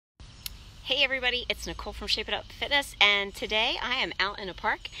Hey everybody, it's Nicole from Shape It Up Fitness, and today I am out in a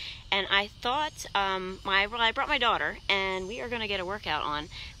park, and I thought, I brought my daughter, and we are going to get a workout on,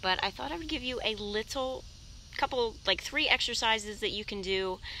 but I thought I would give you a couple, like 3 exercises that you can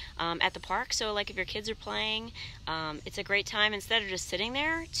do at the park. So like if your kids are playing, it's a great time instead of just sitting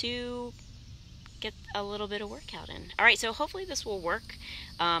there to get a little bit of workout in. All right, so hopefully this will work.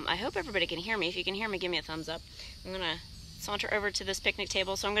 I hope everybody can hear me. If you can hear me, give me a thumbs up. I'm going to saunter over to this picnic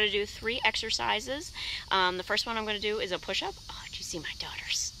table. So I'm going to do 3 exercises. The first one I'm going to do is a push-up. Oh, did you see my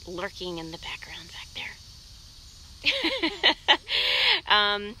daughter's lurking in the background back there?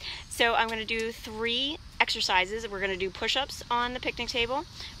 So I'm going to do 3 exercises. We're going to do push-ups on the picnic table.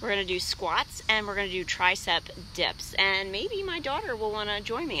 We're going to do squats, and we're going to do tricep dips. And maybe my daughter will want to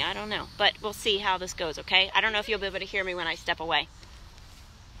join me. I don't know, but we'll see how this goes. Okay? I don't know if you'll be able to hear me when I step away.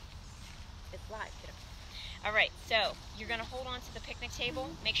 It's live, kiddo. All right, so you're going to hold on to the picnic table.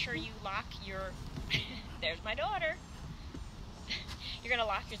 Make sure you lock your, there's my daughter. You're going to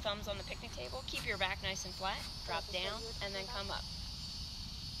lock your thumbs on the picnic table. Keep your back nice and flat. Drop down and then come up.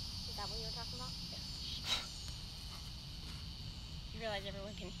 Is that what you were talking about? Yeah. You realize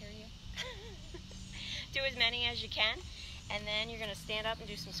everyone can hear you? Do as many as you can, and then you're going to stand up and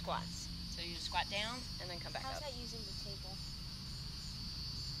do some squats. So you just squat down and then come back up. How's that using the table?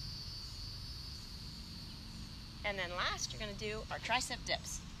 And then last, you're going to do our tricep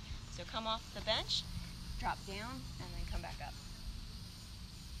dips. So come off the bench, drop down, and then come back up.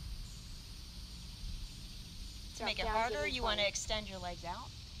 To make it harder, you want to extend your legs out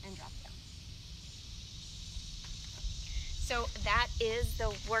and drop down. So that is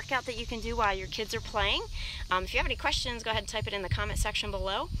the workout that you can do while your kids are playing. If you have any questions, go ahead and type it in the comment section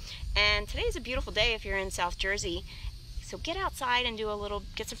below. And today is a beautiful day if you're in South Jersey. So get outside and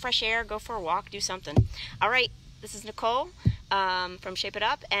get some fresh air, go for a walk, do something. All right. This is Nicole from Shape It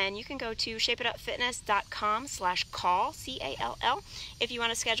Up, and you can go to shapeitupfitness.com/call, C-A-L-L, if you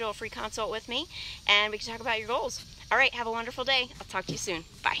want to schedule a free consult with me, and we can talk about your goals. All right, have a wonderful day. I'll talk to you soon.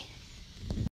 Bye.